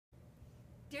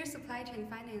Dear Supply Chain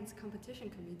Finance Competition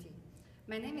Committee,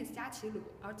 my name is Jiaqi Lu.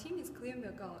 Our team is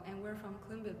Columbia Go and we're from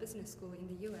Columbia Business School in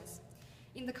the US.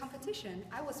 In the competition,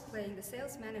 I was playing the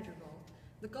sales manager role.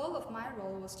 The goal of my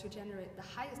role was to generate the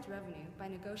highest revenue by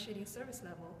negotiating service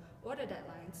level, order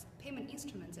deadlines, payment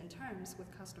instruments and terms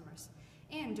with customers,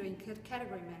 and doing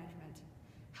category management.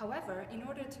 However, in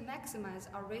order to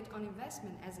maximize our rate on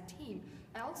investment as a team,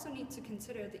 I also need to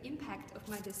consider the impact of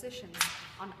my decisions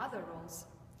on other roles.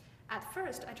 At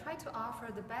first, I tried to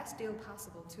offer the best deal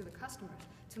possible to the customer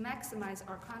to maximize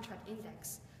our contract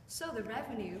index, so the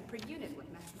revenue per unit was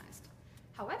maximized.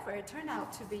 However, it turned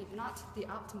out to be not the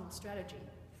optimal strategy.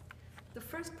 The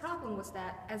first problem was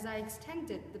that as I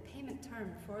extended the payment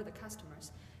term for the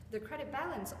customers, the credit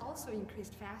balance also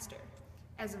increased faster.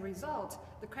 As a result,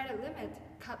 the credit limit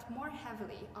cut more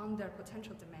heavily on their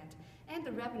potential demand, and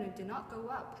the revenue did not go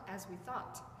up as we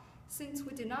thought. Since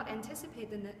we did not anticipate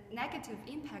the negative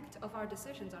impact of our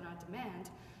decisions on our demand,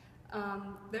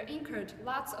 there incurred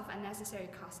lots of unnecessary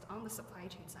costs on the supply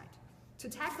chain side. To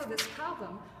tackle this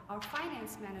problem, our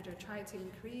finance manager tried to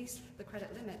increase the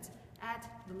credit limit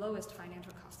at the lowest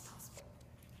financial cost possible.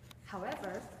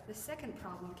 However, the second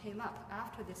problem came up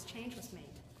after this change was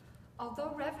made.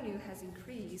 Although revenue has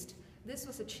increased, this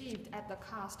was achieved at the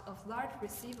cost of large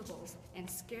receivables and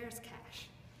scarce cash,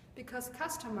 because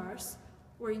customers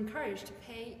were encouraged to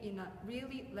pay in a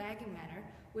really lagging manner,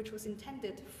 which was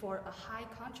intended for a high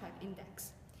contract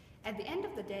index. At the end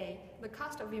of the day, the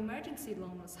cost of emergency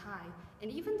loan was high,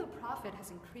 and even though profit has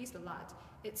increased a lot,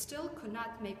 it still could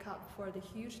not make up for the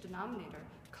huge denominator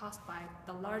caused by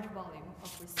the large volume of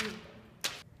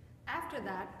receivables. After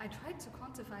that, I tried to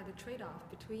quantify the trade-off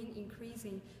between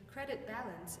increasing credit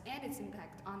balance and its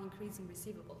impact on increasing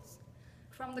receivables.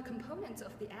 From the components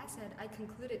of the asset, I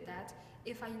concluded that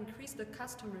if I increase the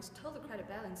customer's total credit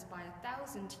balance by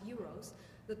 1,000 euros,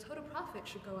 the total profit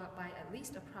should go up by at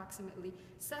least approximately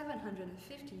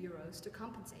 750 euros to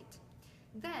compensate.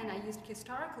 Then I used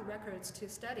historical records to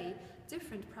study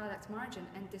different product margin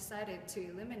and decided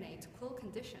to eliminate cool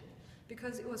condition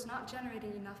because it was not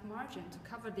generating enough margin to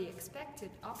cover the expected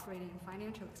operating and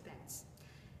financial expense.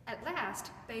 At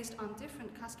last, based on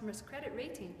different customers' credit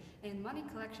rating and money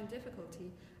collection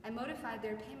difficulty, I modified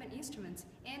their payment instruments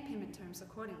and payment terms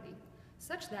accordingly,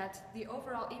 such that the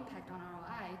overall impact on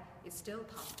ROI is still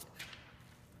positive.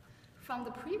 From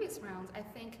the previous rounds, I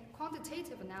think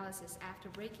quantitative analysis after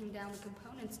breaking down the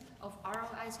components of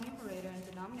ROI's numerator and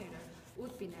denominator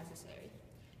would be necessary.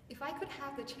 If I could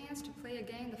have the chance to play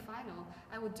again in the final,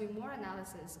 I would do more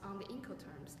analysis on the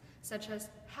Incoterms, such as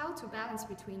how to balance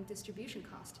between distribution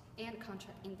cost and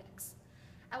contract index.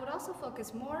 I would also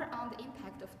focus more on the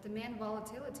impact of demand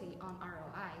volatility on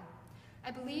ROI.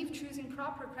 I believe choosing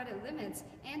proper credit limits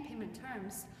and payment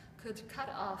terms could cut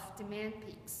off demand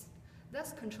peaks,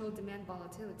 thus control demand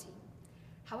volatility.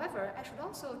 However, I should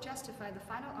also justify the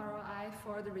final ROI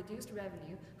for the reduced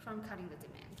revenue from cutting the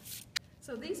demand.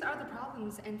 So these are the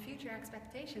problems and future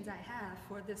expectations I have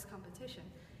for this competition.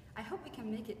 I hope we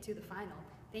can make it to the final.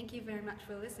 Thank you very much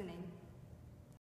for listening.